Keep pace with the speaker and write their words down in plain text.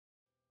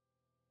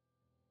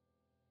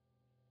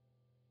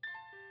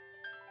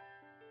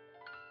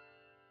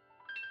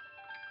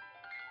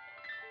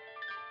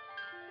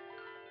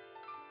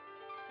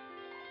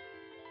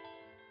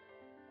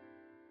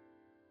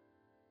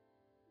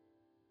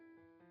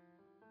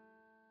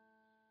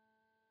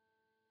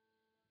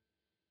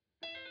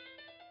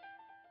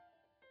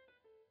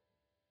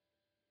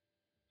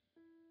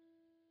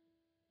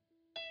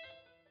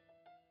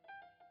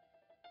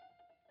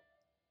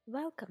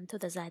Welcome to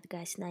the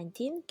Zeitgeist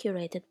 19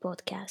 curated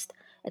podcast,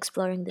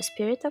 exploring the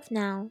spirit of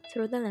now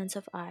through the lens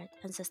of art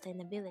and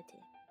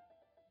sustainability.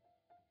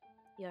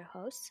 Your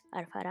hosts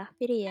are Farah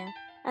Piriye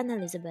and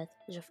Elizabeth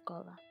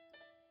Zhevkova.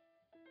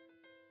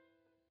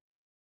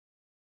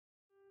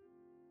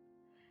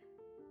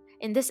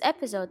 In this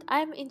episode,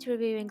 I'm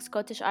interviewing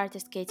Scottish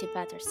artist Katie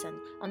Paterson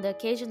on the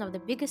occasion of the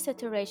biggest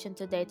iteration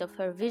to date of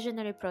her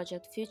visionary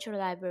project Future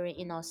Library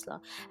in Oslo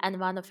and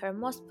one of her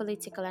most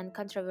political and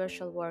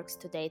controversial works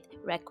to date,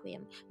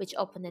 Requiem, which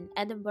opened in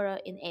Edinburgh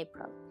in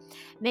April.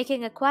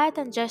 Making a quiet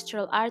and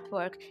gestural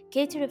artwork,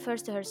 Katie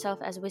refers to herself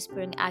as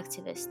whispering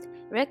activist.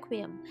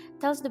 Requiem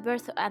tells the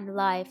birth and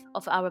life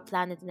of our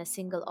planet in a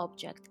single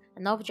object,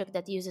 an object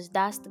that uses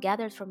dust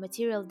gathered from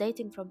material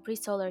dating from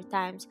pre-solar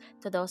times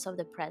to those of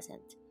the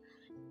present.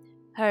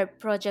 Her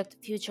project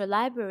Future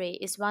Library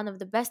is one of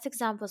the best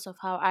examples of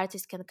how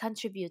artists can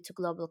contribute to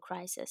global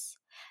crisis.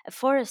 A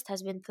forest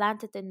has been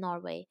planted in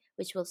Norway,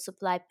 which will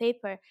supply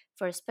paper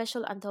for a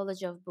special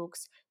anthology of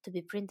books to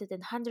be printed in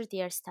 100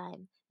 years'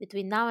 time.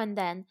 Between now and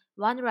then,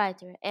 one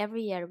writer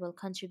every year will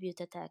contribute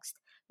a text,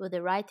 with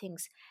the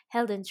writings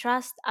held in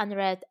trust,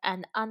 unread,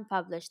 and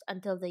unpublished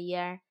until the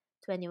year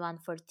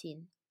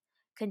 2114.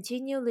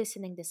 Continue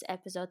listening this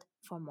episode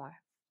for more.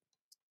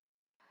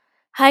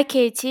 Hi,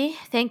 Katie.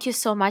 Thank you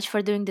so much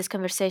for doing this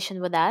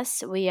conversation with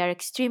us. We are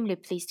extremely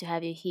pleased to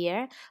have you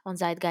here on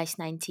Zeitgeist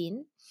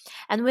 19.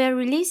 And we are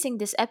releasing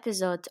this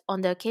episode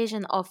on the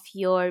occasion of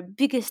your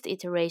biggest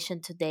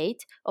iteration to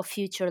date of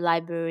Future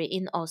Library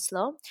in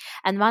Oslo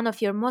and one of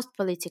your most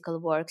political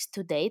works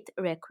to date,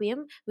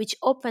 Requiem, which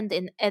opened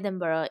in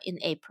Edinburgh in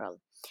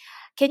April.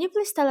 Can you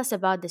please tell us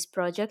about this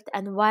project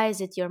and why is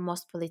it your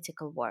most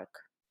political work?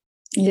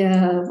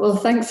 Yeah, well,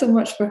 thanks so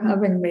much for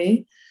having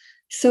me.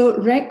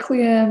 So,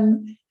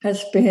 Requiem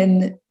has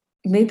been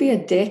maybe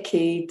a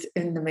decade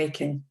in the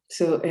making.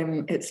 So,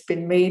 it's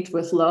been made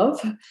with love,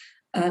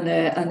 and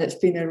it's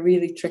been a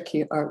really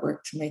tricky artwork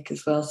to make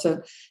as well.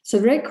 So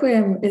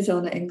Requiem is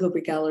on at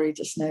Ingleby Gallery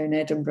just now in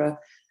Edinburgh,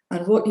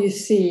 and what you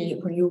see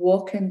when you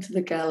walk into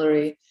the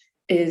gallery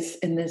is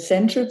in the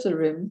centre of the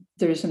room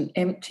there's an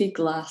empty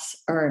glass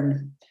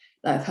urn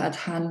that I've had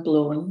hand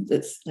blown.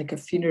 That's like a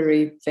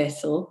funerary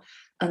vessel,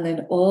 and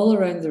then all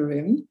around the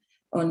room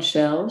on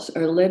shelves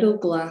are little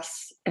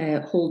glass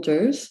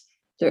holders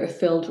that are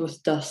filled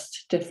with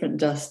dust, different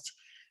dust.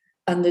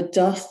 And the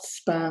dust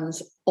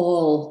spans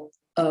all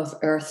of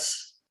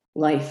Earth's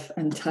life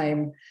and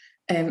time.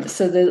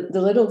 So the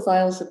little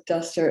vials of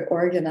dust are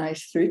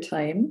organized through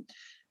time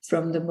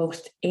from the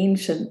most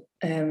ancient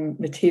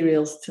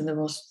materials to the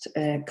most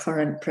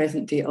current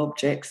present day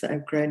objects that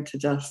have ground to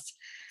dust.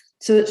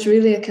 So it's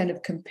really a kind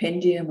of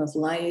compendium of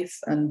life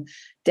and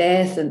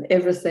death and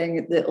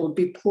everything that will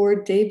be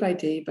poured day by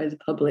the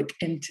public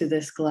into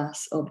this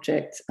glass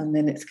object. And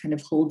then it's kind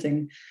of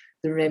holding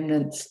the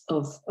remnants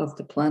of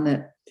the planet.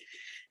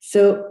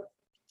 So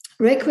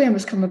Requiem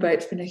has come about.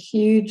 It's been a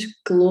huge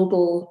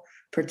global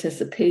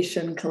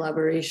participation,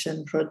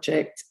 collaboration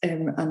project.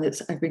 And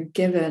I've been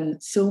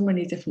given so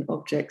many different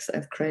objects that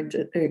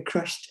I've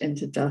crushed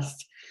into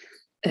dust.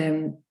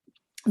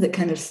 That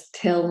kind of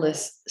tell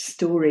this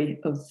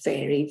story of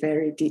very,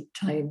 very deep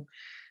time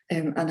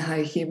and how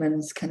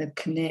humans kind of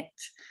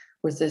connect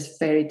with this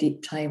very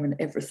deep time and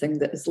everything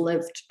that has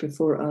lived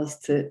before us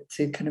to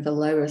kind of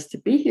allow us to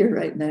be here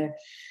right now.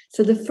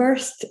 So the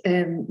first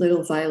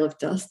little vial of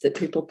dust that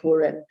people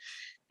pour in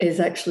is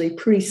actually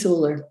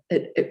pre-solar.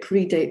 It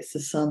predates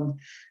the sun.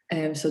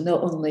 So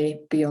not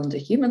only beyond the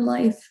human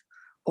life,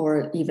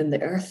 or even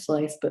the Earth's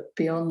life, but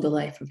beyond the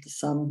life of the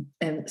sun.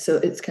 So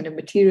it's kind of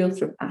material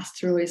from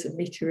asteroids and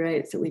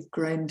meteorites that we've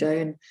ground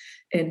down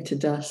into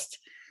dust.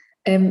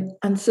 And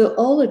so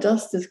all the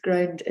dust is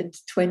ground into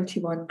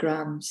 21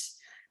 grams.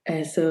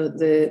 So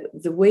the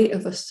weight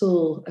of a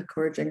soul,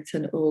 according to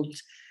an old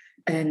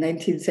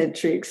 19th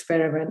century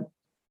experiment.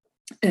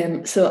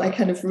 So I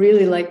kind of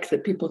really like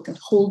that people can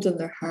hold in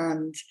their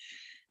hand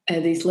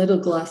these little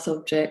glass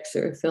objects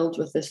that are filled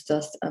with this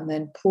dust and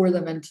then pour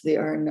them into the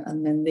urn,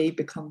 and then they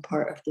become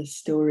part of this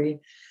story.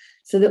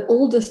 So the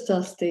oldest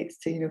dust dates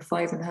to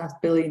 5.5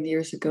 billion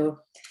years ago,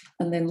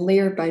 and then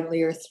layer by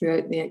layer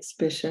throughout the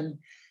exhibition,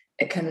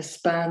 it kind of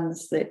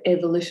spans the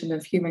evolution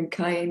of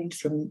humankind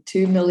from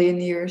 2 million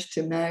years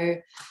to now,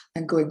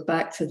 and going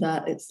back to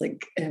that, it's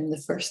like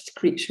the first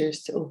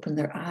creatures to open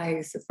their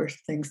eyes, the first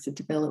things to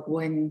develop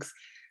wings,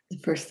 the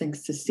first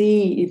things to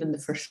see, even the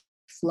first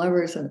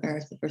flowers on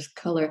Earth, the first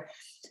color,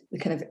 the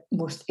kind of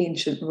most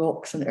ancient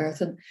rocks on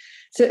Earth. And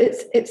so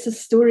it's a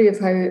story of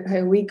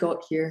how we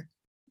got here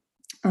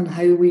and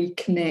how we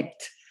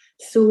connect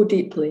so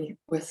deeply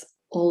with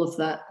all of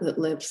that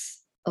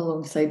lives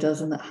alongside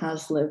us and that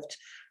has lived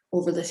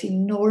over this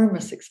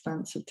enormous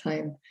expanse of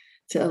time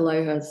to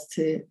allow us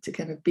to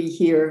kind of be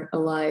here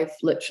alive,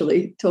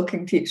 literally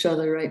talking to each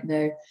other right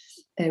now.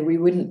 We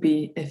wouldn't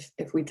be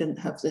if we didn't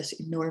have this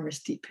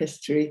enormous deep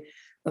history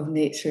of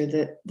nature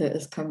that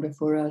has come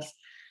before us.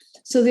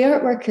 So the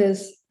artwork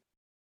is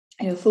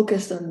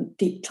focused on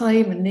deep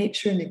time and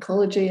nature and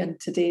ecology and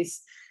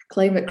today's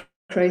climate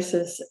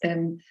crisis,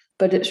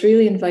 but it's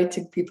really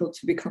inviting people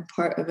to become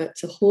part of it,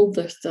 to hold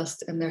this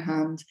dust in their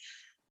hand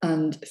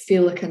and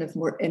feel a kind of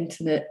more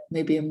intimate,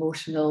 maybe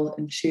emotional,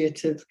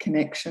 intuitive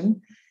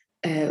connection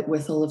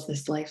with all of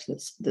this life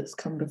that's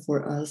come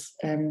before us.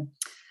 And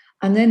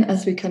then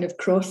as we kind of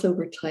cross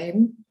over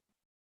time,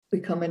 we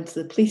come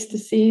into the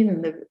Pleistocene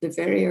and the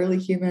very early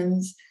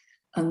humans,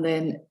 and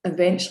then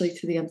eventually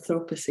to the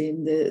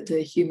Anthropocene,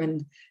 the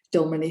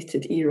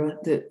human-dominated era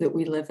that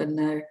we live in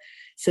now.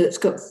 So it's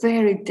got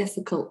very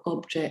difficult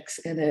objects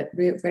in it,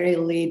 very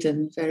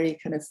laden, very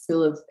kind of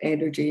full of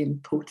energy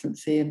and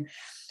potency. And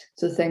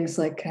so things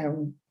like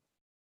from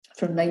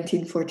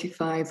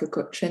 1945, we've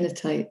got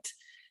Trinitite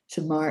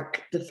to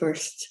mark the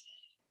first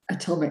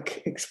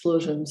atomic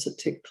explosions that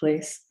took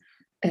place.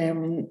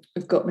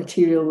 We've got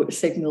material which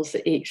signals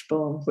the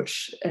H-bomb,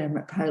 which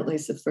apparently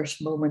is the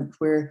first moment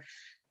where,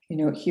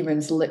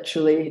 humans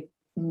literally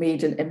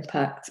made an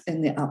impact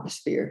in the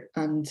atmosphere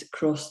and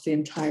crossed the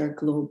entire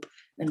globe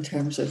in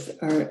terms of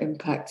our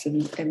impact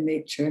in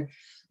nature.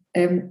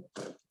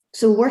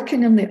 So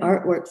working on the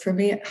artwork, for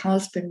me, it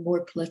has been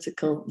more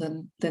political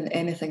than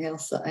anything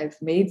else that I've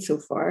made so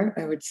far,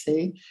 I would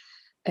say.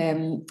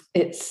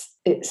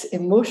 It's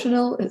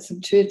emotional, it's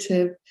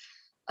intuitive,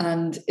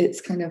 and it's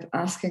kind of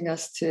asking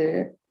us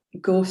to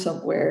go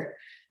somewhere.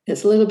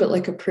 It's a little bit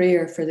like a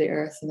prayer for the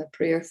earth and a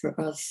prayer for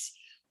us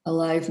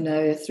alive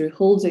now through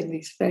holding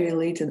these very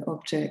laden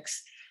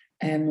objects.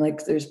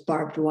 Like there's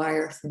barbed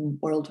wire from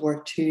World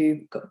War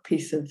II, got a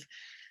piece of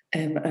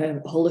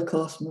a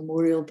Holocaust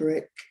memorial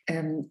brick,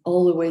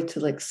 all the way to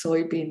like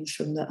soybeans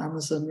from the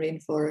Amazon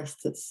rainforest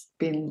that's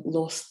been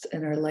lost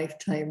in our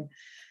lifetime,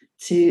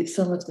 to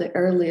some of the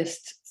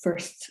earliest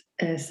first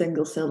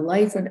single cell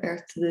life on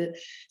Earth, to the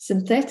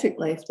synthetic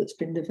life that's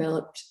been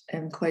developed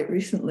quite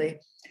recently.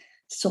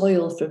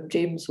 Soil from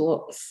James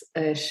Watt's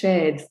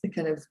shed, the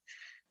kind of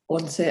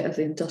onset of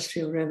the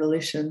Industrial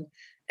Revolution.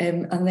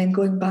 And then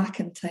going back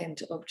in time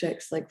to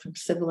objects like from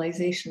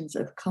civilizations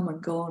that have come and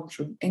gone,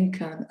 from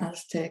Inca and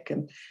Aztec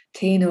and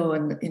Taino,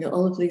 and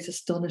all of these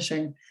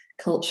astonishing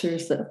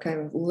cultures that have kind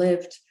of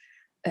lived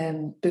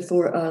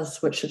before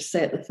us, which have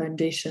set the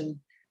foundation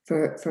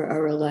for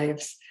our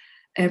lives.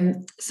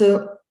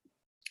 So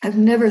I've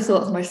never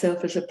thought of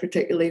myself as a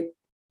particularly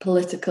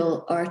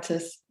political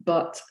artist,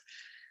 but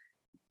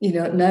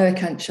now I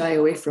can't shy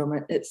away from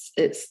it.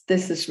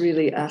 This is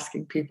really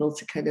asking people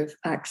to kind of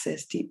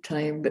access deep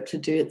time, but to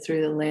do it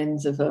through the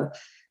lens of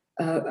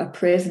a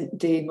present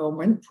day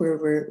moment where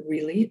we're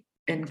really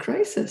in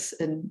crisis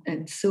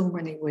in so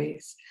many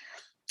ways.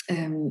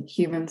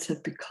 Humans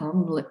have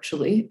become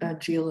literally a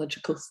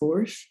geological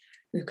force.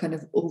 We've kind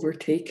of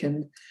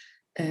overtaken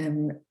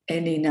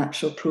any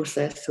natural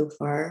process so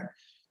far.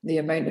 The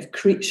amount of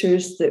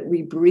creatures that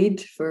we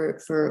breed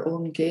for our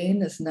own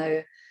gain is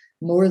now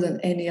more than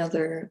any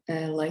other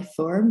life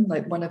form.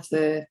 Like one of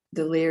the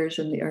layers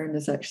in the urn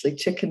is actually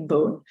chicken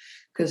bone,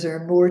 because there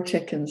are more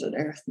chickens on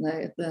Earth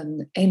now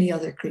than any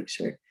other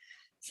creature.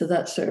 So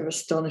that's sort of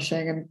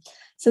astonishing. And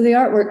so the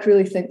artwork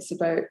really thinks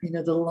about,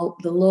 the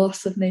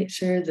loss of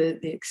nature, the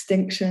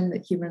extinction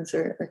that humans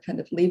are kind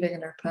of leaving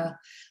in our path,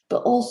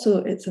 but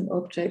also it's an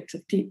object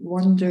of deep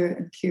wonder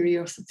and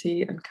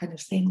curiosity and kind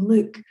of saying,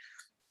 look,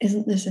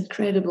 isn't this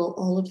incredible?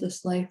 All of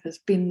this life has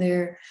been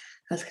there,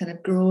 has kind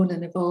of grown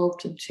and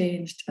evolved and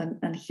changed.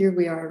 And here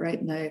we are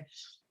right now.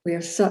 We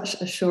have such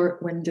a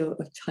short window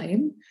of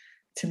time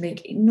to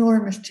make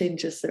enormous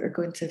changes that are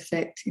going to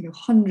affect,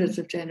 hundreds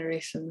of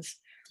generations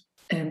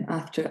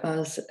after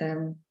us.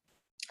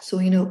 So,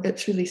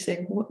 it's really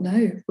saying, what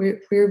now? Where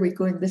are we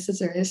going? This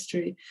is our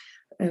history.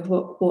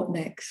 What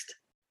next?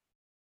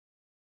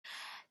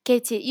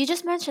 Katie, you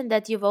just mentioned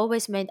that you've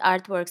always made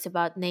artworks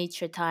about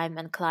nature, time,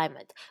 and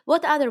climate.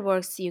 What other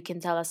works you can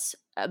tell us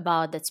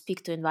about that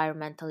speak to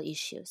environmental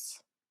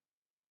issues?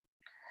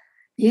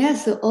 Yeah,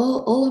 so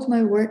all of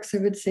my works, I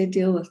would say,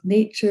 deal with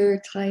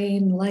nature,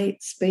 time,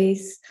 light,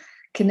 space,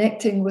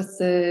 connecting with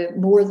the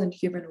more than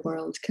human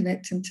world,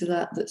 connecting to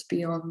that's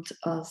beyond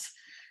us.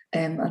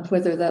 And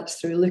whether that's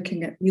through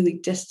looking at really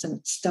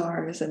distant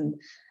stars and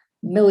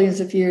millions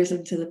of years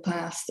into the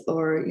past,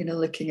 or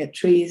looking at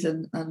trees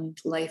and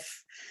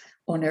life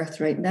on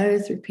Earth right now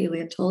through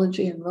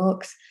paleontology and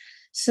rocks.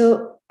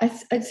 So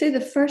I'd say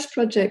the first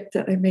project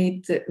that I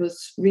made that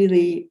was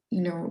really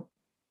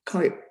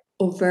quite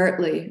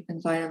overtly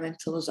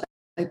environmental was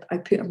I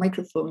put a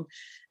microphone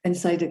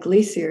inside a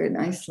glacier in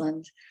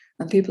Iceland,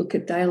 and people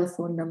could dial a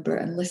phone number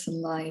and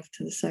listen live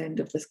to the sound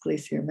of this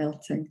glacier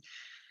melting.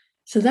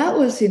 So that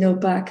was,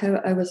 back,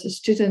 I was a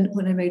student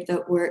when I made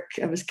that work.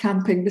 I was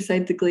camping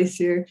beside the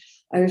glacier.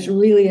 I was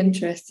really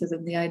interested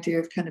in the idea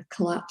of kind of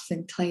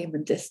collapsing time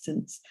and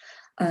distance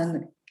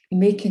and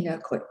making a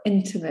quite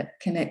intimate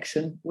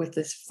connection with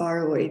this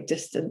faraway,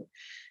 distant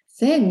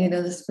thing,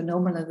 this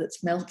phenomena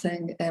that's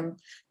melting.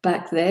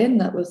 Back then,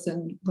 that was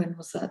when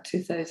was that,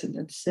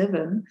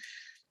 2007?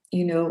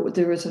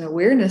 There was an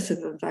awareness of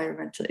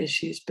environmental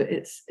issues, but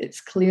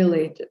it's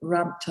clearly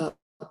ramped up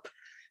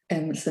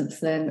since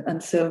then.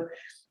 And so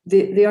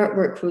the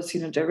artwork was,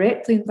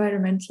 directly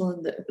environmental,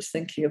 and that it was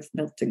thinking of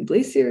melting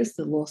glaciers,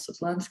 the loss of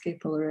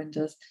landscape all around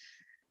us,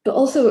 but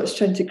also it was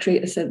trying to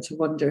create a sense of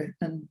wonder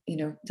and,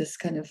 this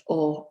kind of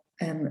awe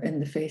in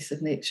the face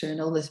of nature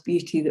and all this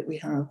beauty that we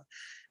have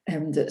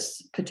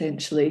that's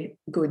potentially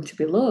going to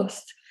be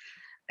lost.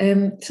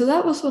 So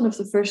that was one of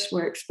the first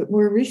works, but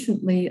more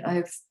recently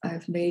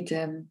I've made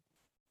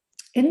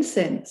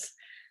incense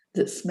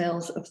that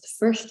smells of the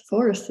first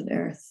forest on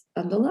Earth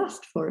and the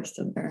last forest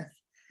on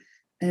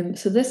Earth.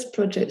 So this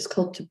project is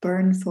called To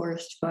Burn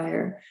Forest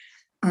Fire,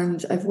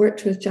 and I've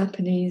worked with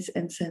Japanese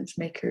incense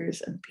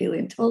makers and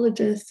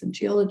paleontologists and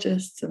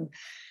geologists and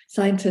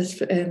scientists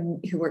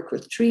who work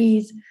with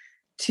trees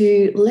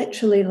to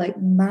literally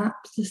map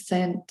the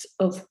scent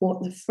of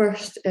what the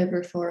first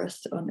ever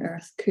forest on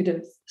Earth could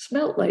have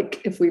smelt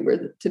like if we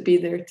were to be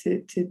there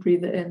to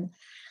breathe it in.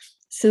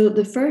 So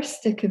the first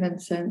stick of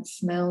incense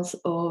smells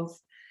of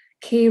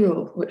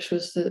Cairo, which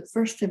was the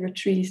first ever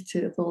trees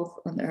to evolve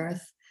on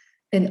Earth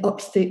in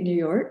upstate New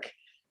York,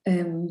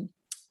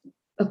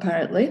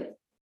 apparently.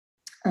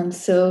 And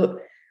so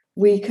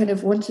we kind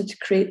of wanted to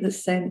create the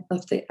scent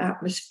of the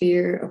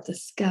atmosphere, of the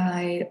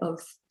sky, of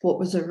what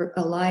was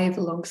alive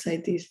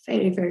alongside these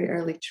very, very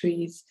early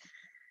trees.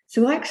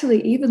 So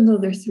actually, even though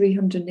they're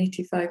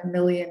 385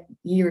 million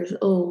years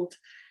old,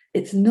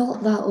 it's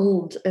not that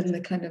old in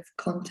the kind of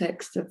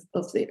context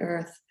of the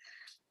Earth.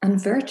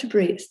 And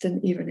vertebrates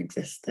didn't even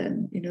exist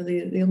then.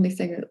 The only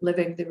thing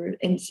living, there were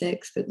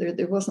insects, but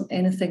there wasn't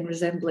anything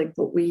resembling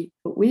what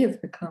we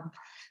have become.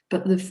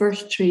 But the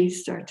first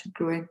trees started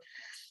growing.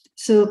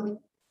 So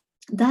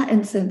that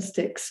incense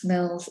stick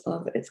smells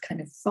of, it's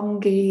kind of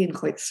funky and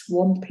quite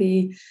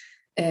swampy.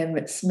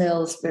 It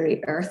smells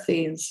very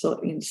earthy and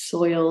in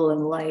soil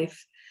and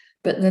life.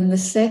 But then the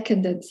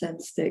second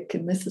incense stick,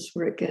 and this is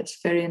where it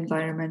gets very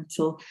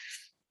environmental,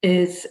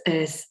 is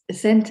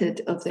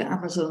scented of the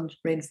Amazon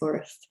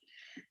rainforest.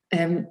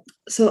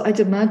 So I'd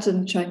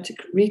imagine trying to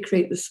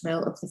recreate the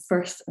smell of the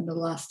first and the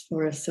last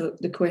forest. So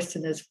the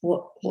question is,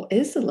 what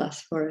is the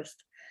last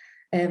forest?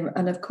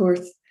 And of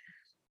course,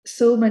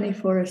 so many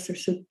forests are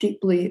so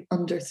deeply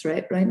under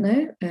threat right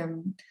now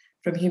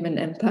from human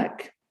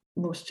impact,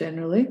 most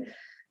generally.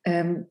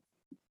 And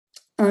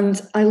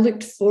I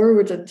looked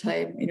forward in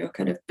time,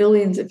 kind of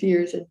billions of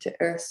years into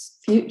Earth's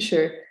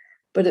future,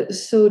 but it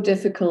was so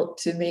difficult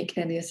to make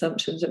any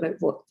assumptions about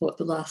what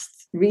the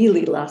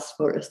really last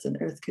forest on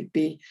Earth could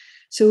be.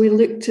 So we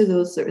looked to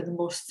those that are the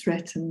most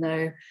threatened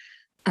now.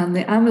 And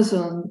the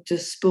Amazon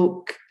just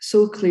spoke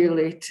so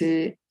clearly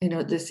to,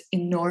 this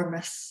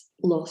enormous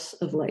loss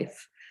of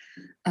life.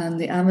 And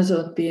the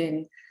Amazon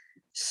being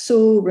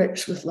so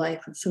rich with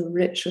life and so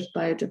rich with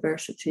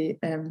biodiversity,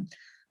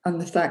 and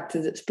the fact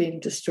that it's being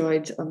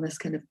destroyed on this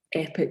kind of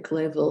epic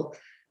level,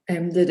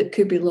 that it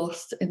could be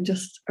lost in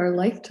just our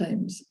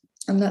lifetimes.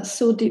 And that's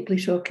so deeply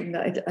shocking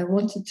that I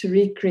wanted to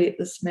recreate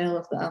the smell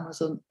of the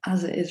Amazon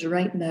as it is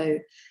right now,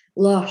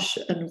 lush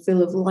and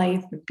full of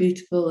life and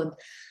beautiful.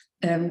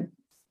 And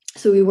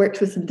so we worked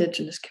with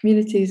Indigenous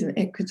communities in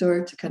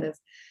Ecuador to kind of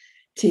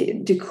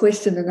to do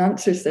question and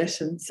answer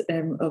sessions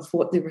of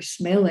what they were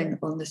smelling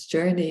on this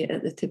journey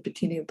at the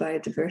Tipitino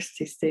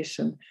Biodiversity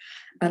Station.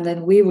 And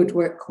then we would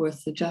work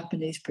with the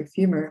Japanese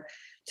perfumer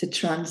to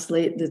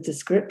translate the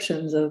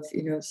descriptions of,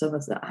 some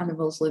of the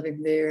animals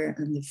living there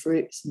and the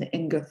fruits and the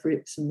inga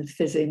fruits and the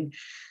fizzing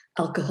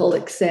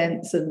alcoholic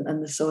scents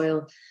and the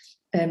soil.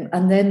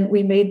 And then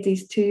we made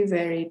these two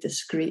very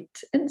discreet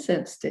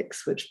incense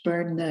sticks, which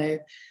burn now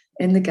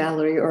in the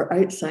gallery or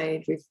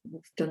outside. We've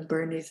done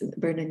burnings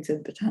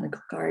in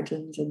botanical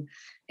gardens and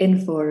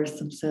in forests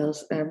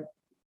themselves.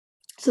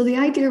 So the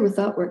idea with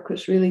that work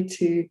was really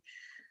to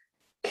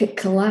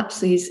collapse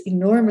these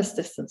enormous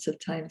distance of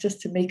time,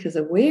 just to make us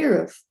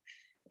aware of,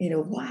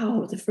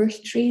 wow, the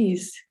first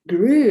trees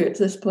grew at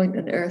this point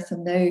on Earth,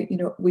 and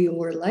now, we owe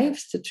our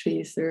lives to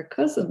trees. They're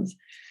cousins.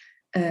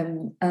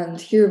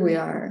 And here we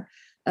are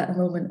at a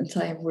moment in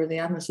time where the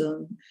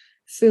Amazon,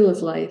 full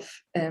of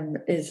life,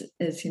 is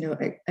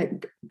a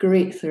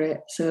great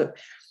threat. So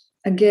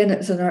again,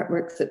 it's an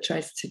artwork that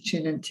tries to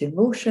tune into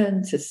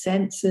emotion, to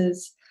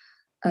senses,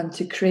 and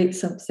to create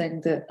something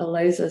that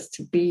allows us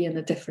to be in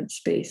a different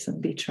space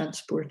and be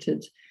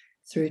transported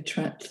through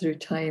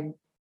time.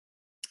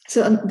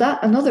 So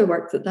another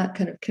work that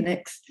kind of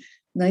connects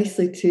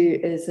nicely to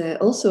is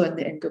also in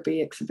the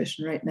Ingobi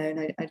exhibition right now,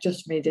 and I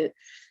just made it.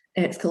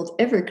 It's called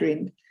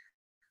Evergreen.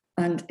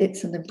 And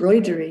it's an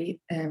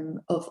embroidery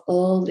of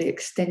all the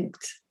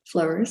extinct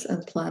flowers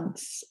and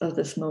plants of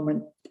this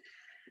moment.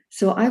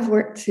 So I've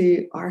worked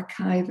to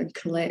archive and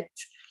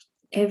collect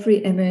every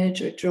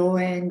image or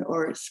drawing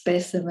or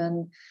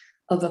specimen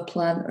of a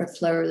plant or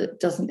flower that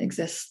doesn't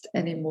exist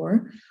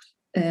anymore.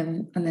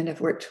 And then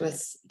I've worked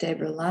with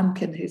Deborah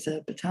Lampkin, who's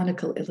a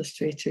botanical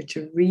illustrator,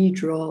 to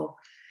redraw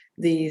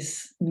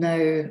these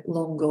now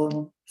long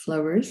gone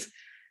flowers.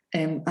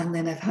 And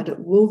then I've had it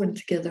woven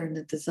together in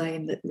a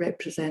design that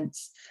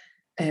represents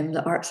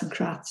the arts and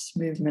crafts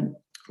movement,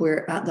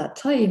 where at that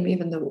time,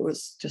 even though it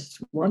was just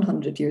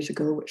 100 years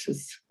ago, which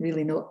was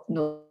really not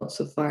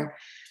so far,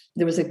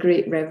 there was a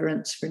great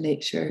reverence for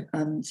nature,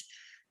 and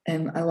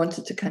I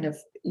wanted to kind of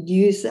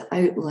use the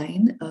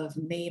outline of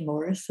May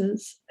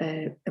Morris's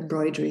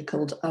embroidery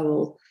called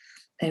Owl,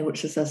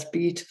 which is this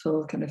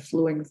beautiful kind of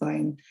flowing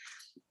vine.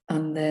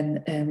 And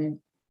then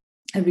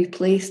I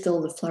replaced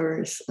all the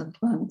flowers and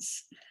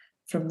plants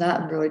from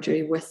that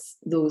embroidery with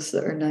those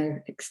that are now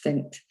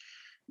extinct.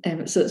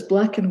 So it's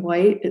black and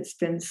white. It's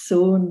been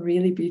sewn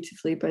really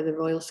beautifully by the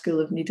Royal School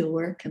of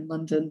Needlework in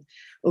London.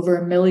 Over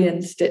 1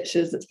 million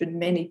stitches. It's been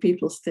many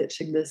people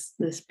stitching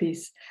this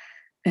piece.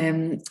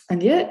 And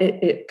yeah,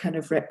 it kind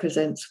of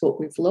represents what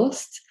we've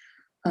lost,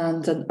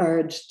 and an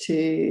urge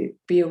to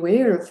be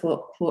aware of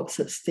what's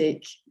at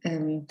stake,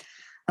 and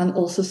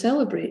also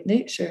celebrate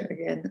nature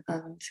again,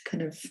 and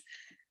kind of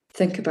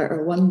think about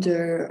our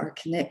wonder, our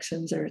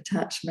connections, our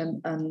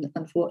attachment, and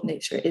what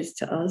nature is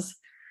to us.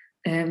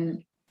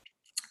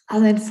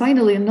 And then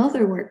finally,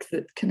 another work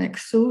that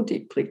connects so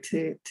deeply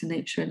to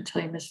nature and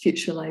time is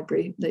Future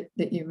Library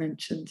that you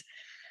mentioned.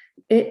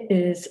 It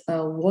is a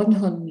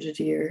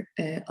 100-year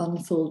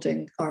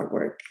unfolding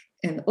artwork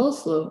in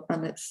Oslo,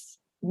 and it's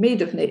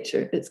made of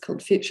nature. It's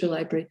called Future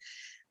Library.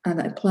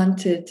 And I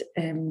planted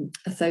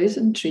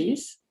 1,000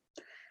 trees.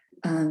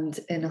 And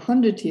in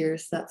 100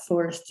 years, that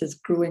forest is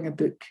growing a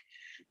book.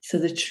 So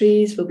the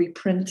trees will be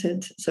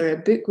printed, sorry, a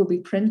book will be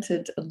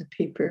printed on the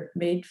paper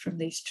made from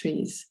these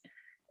trees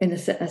in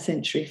a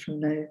century from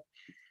now.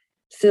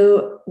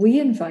 So we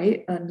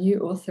invite a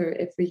new author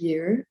every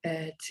year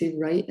to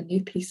write a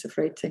new piece of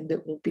writing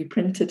that will be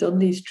printed on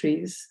these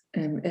trees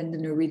in the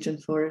Norwegian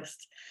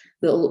forest,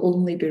 that will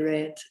only be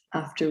read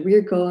after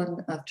we're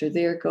gone, after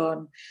they're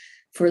gone,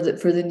 for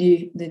the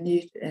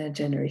new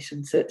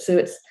generation. So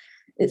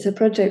it's a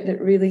project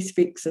that really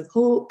speaks of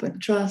hope and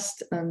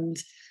trust, and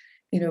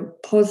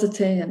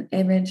positing an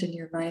image in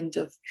your mind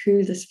of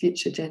who this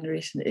future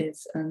generation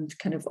is, and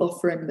kind of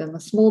offering them a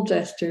small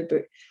gesture.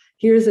 But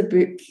here's a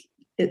book.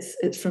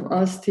 It's from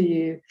us to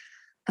you,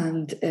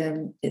 and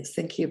it's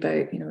thinking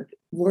about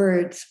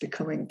words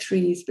becoming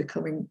trees,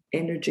 becoming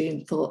energy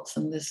and thoughts,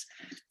 and this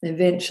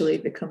eventually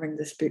becoming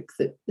this book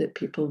that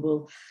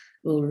people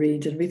will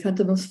read. And we've had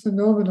the most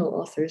phenomenal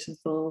authors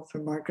involved,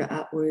 from Margaret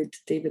Atwood,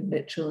 David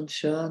Mitchell and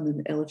Sean,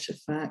 and Ella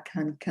Shafak,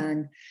 Han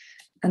Kang.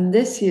 And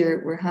this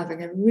year we're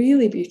having a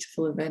really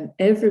beautiful event.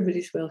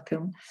 Everybody's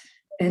welcome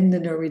in the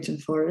Norwegian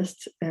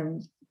forest,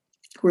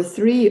 where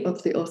 3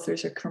 of the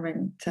authors are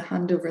coming to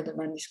hand over the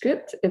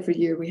manuscript. Every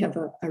year we have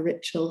a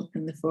ritual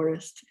in the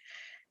forest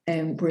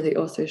where the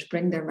authors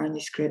bring their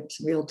manuscripts,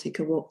 and we all take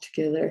a walk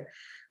together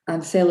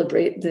and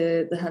celebrate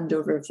the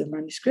handover of the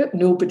manuscript.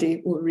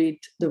 Nobody will read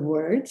the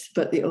words,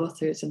 but the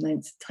authors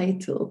announce the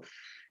title.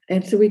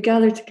 And so we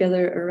gather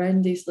together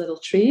around these little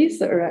trees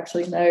that are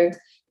actually now,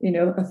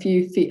 a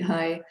few feet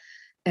high.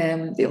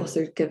 The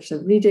author gives a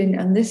reading.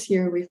 And this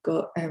year we've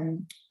got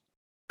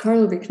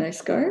Karlovy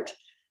Knausgård,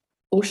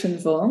 Ocean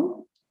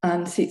Vuong,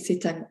 and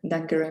Tsitsi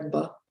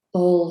Dangarembga,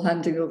 all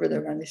handing over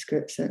their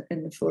manuscripts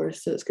in the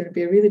forest. So it's going to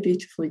be a really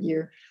beautiful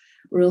year.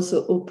 We're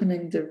also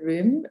opening the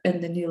room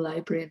in the new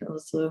library in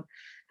Oslo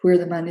where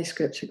the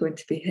manuscripts are going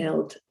to be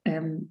held.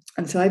 And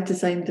so I've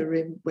designed the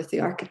room with the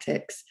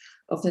architects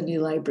of the new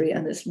library,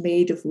 and it's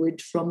made of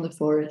wood from the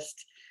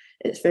forest.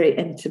 It's very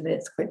intimate,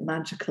 it's quite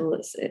magical.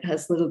 It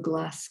has little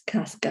glass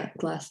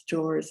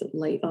drawers that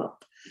light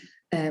up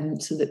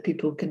so that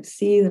people can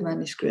see the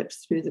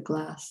manuscripts through the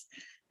glass,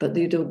 but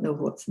they don't know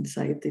what's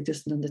inside. They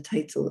just know the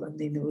title and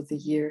they know the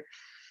year.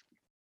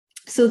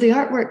 So the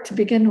artwork, to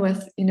begin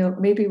with,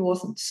 maybe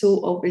wasn't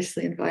so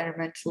obviously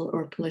environmental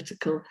or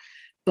political,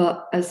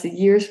 but as the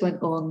years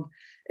went on,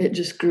 it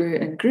just grew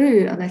and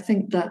grew. And I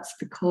think that's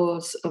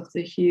because of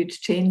the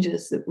huge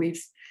changes that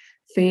we've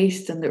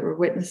faced and that we're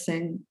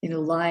witnessing,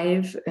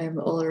 live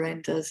all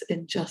around us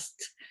in just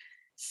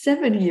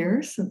 7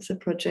 years since the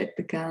project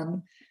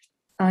began.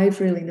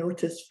 I've really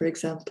noticed, for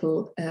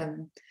example,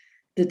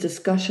 the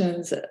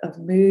discussions have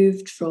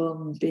moved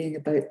from being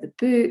about the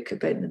book,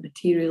 about the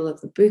material of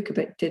the book,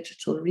 about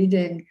digital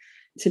reading,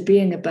 to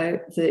being about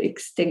the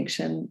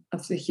extinction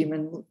of the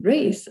human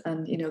race,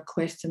 and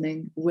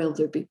questioning, will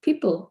there be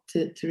people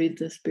to read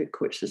this book,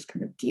 which is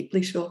kind of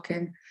deeply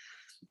shocking,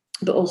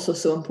 but also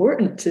so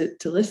important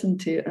to listen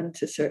to and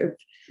to sort of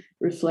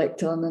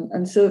reflect on.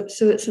 And so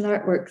it's an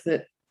artwork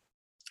that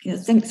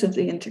thinks of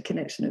the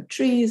interconnection of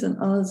trees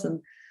and us,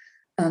 and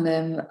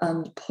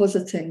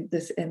positing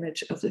this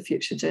image of the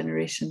future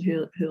generation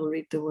who'll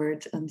read the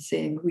word and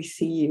saying, we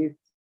see you,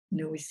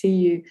 we see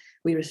you,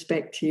 we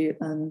respect you,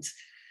 and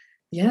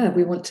yeah,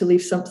 we want to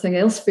leave something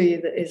else for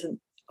you that isn't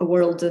a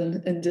world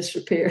in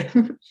disrepair.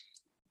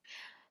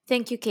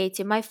 Thank you,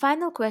 Katie. My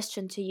final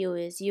question to you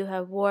is, you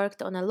have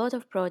worked on a lot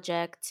of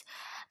projects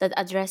that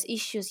address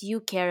issues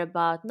you care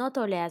about, not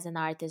only as an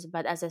artist,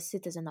 but as a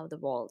citizen of the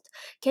world.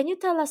 Can you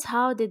tell us,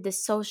 how did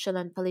this social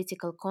and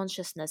political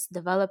consciousness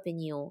develop in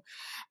you?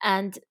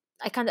 And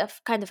I kind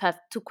of have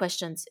 2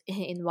 questions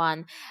in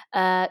one.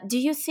 Do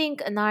you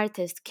think an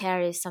artist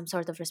carries some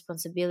sort of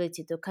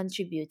responsibility to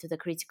contribute to the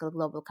critical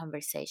global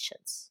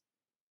conversations?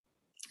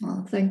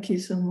 Well, thank you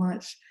so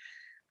much.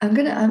 I'm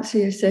going to answer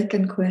your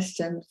second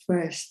question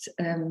first,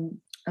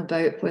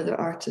 about whether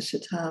artists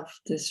should have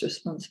this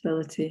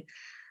responsibility.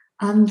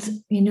 And,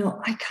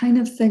 I kind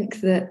of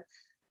think that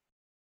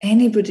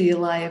anybody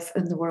alive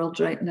in the world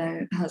right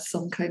now has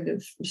some kind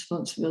of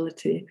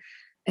responsibility.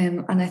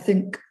 And I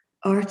think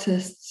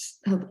artists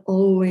have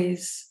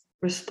always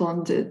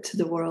responded to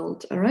the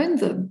world around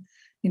them,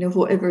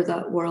 whatever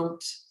that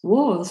world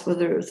was,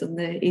 whether it was in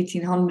the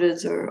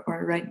 1800s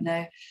or right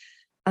now.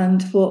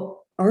 And what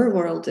our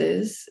world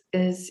is,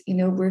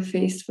 we're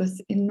faced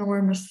with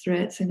enormous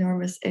threats,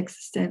 enormous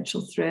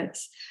existential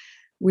threats.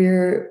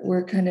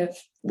 We're kind of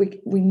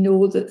we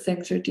know that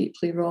things are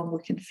deeply wrong.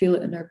 We can feel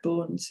it in our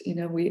bones.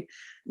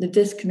 The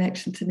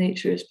disconnection to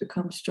nature has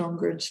become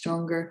stronger and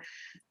stronger.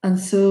 And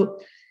so,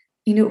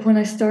 when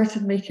I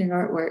started making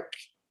artwork,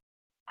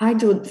 I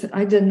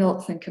did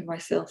not think of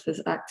myself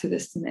as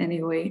activist in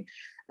any way.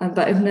 But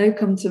I've now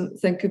come to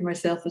think of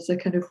myself as a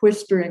kind of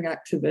whispering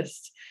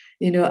activist.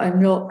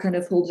 I'm not kind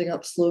of holding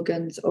up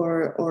slogans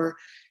or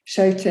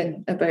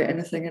shouting about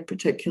anything in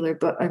particular,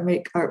 but I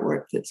make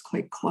artwork that's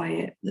quite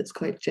quiet, that's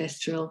quite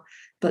gestural,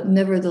 but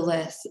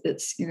nevertheless,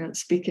 it's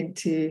speaking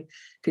to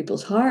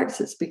people's hearts,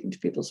 it's speaking to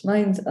people's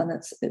minds, and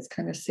it's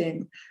kind of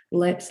saying,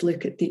 let's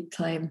look at deep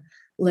time,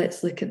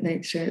 let's look at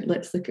nature,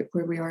 let's look at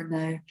where we are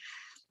now.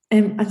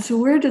 And so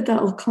where did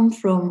that all come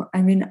from?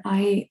 I mean,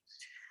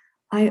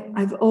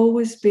 I've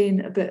always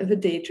been a bit of a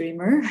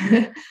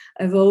daydreamer.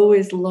 I've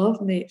always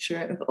loved nature.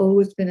 I've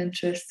always been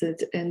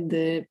interested in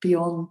the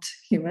beyond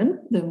human,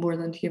 the more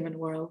than human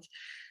world.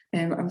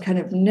 I'm kind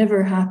of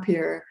never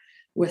happier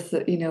with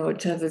to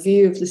have a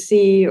view of the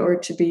sea or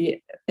to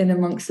be in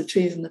amongst the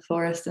trees in the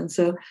forest. And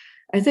so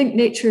I think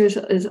nature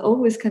is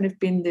always kind of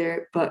been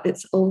there, but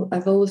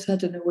I've always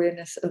had an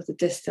awareness of the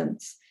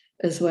distance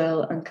as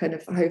well, and kind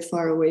of how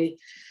far away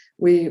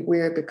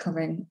we're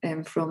becoming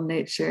from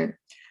nature.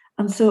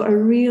 And so a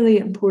really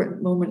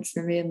important moment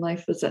for me in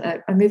life was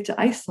that I moved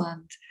to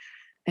Iceland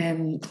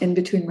in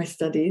between my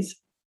studies.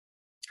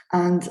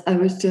 And I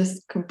was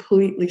just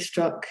completely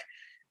struck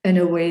in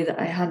a way that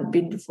I hadn't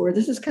been before.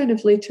 This is kind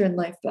of later in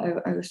life, but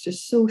I was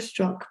just so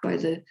struck by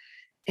the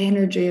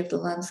energy of the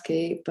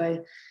landscape, by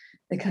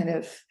the kind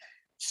of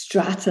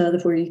strata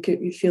where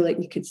you feel like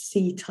you could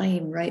see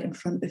time right in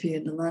front of you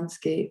in the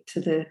landscape, to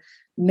the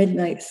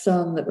midnight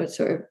sun that would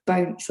sort of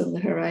bounce on the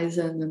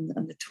horizon,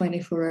 and the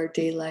 24-hour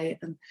daylight.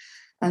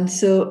 And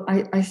so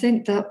I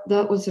think that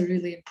was a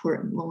really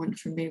important moment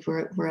for me,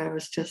 where I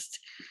was just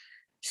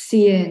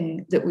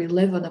seeing that we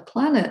live on a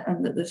planet,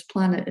 and that this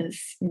planet is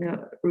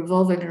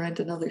revolving around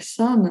another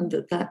sun, and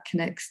that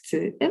connects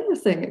to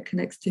everything. It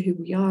connects to who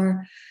we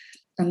are.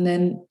 And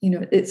then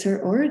it's our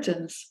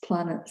origins,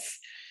 planets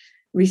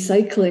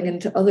recycling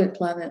into other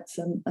planets,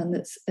 and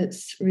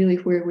it's really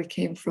where we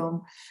came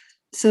from.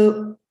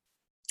 So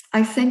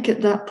I think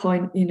at that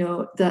point,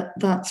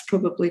 that's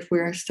probably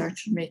where I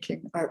started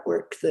making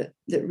artwork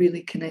that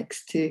really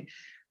connects to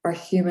our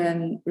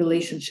human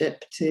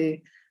relationship to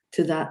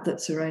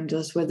that's around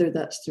us, whether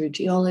that's through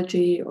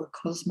geology or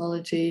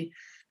cosmology,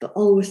 but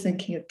always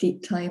thinking of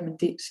deep time and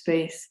deep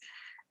space.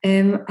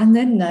 And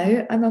then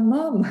now I'm a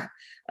mum.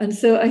 And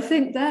so I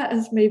think that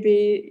has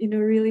maybe,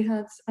 really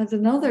has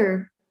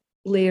another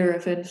layer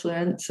of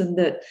influence, and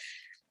that,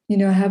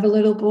 I have a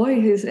little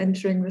boy who's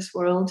entering this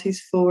world.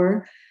 He's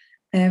 4.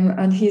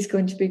 And he's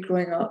going to be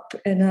growing up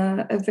in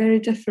a very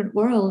different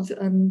world.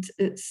 And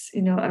it's,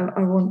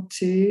 I want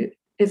to,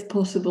 if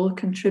possible,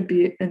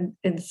 contribute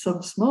in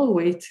some small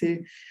way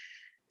to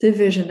the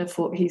vision of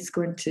what he's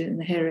going to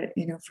inherit,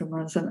 from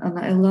us. And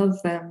I love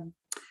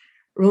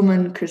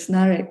Roman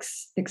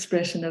Krasnarik's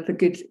expression of a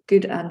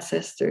good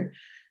ancestor.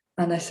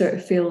 And I sort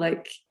of feel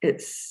like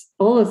it's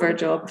all of our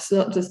jobs,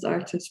 not just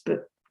artists,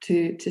 but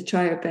to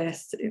try our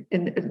best,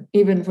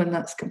 even when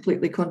that's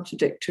completely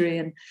contradictory,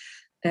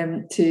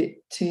 and to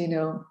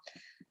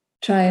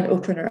try and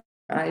open our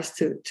eyes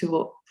to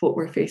what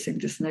we're facing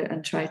just now,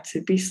 and try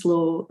to be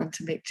slow and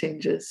to make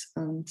changes.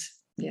 And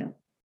yeah.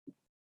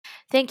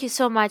 Thank you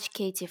so much,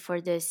 Katie,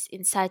 for this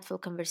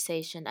insightful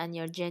conversation and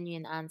your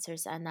genuine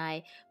answers. And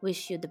I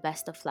wish you the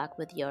best of luck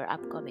with your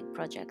upcoming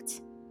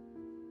projects.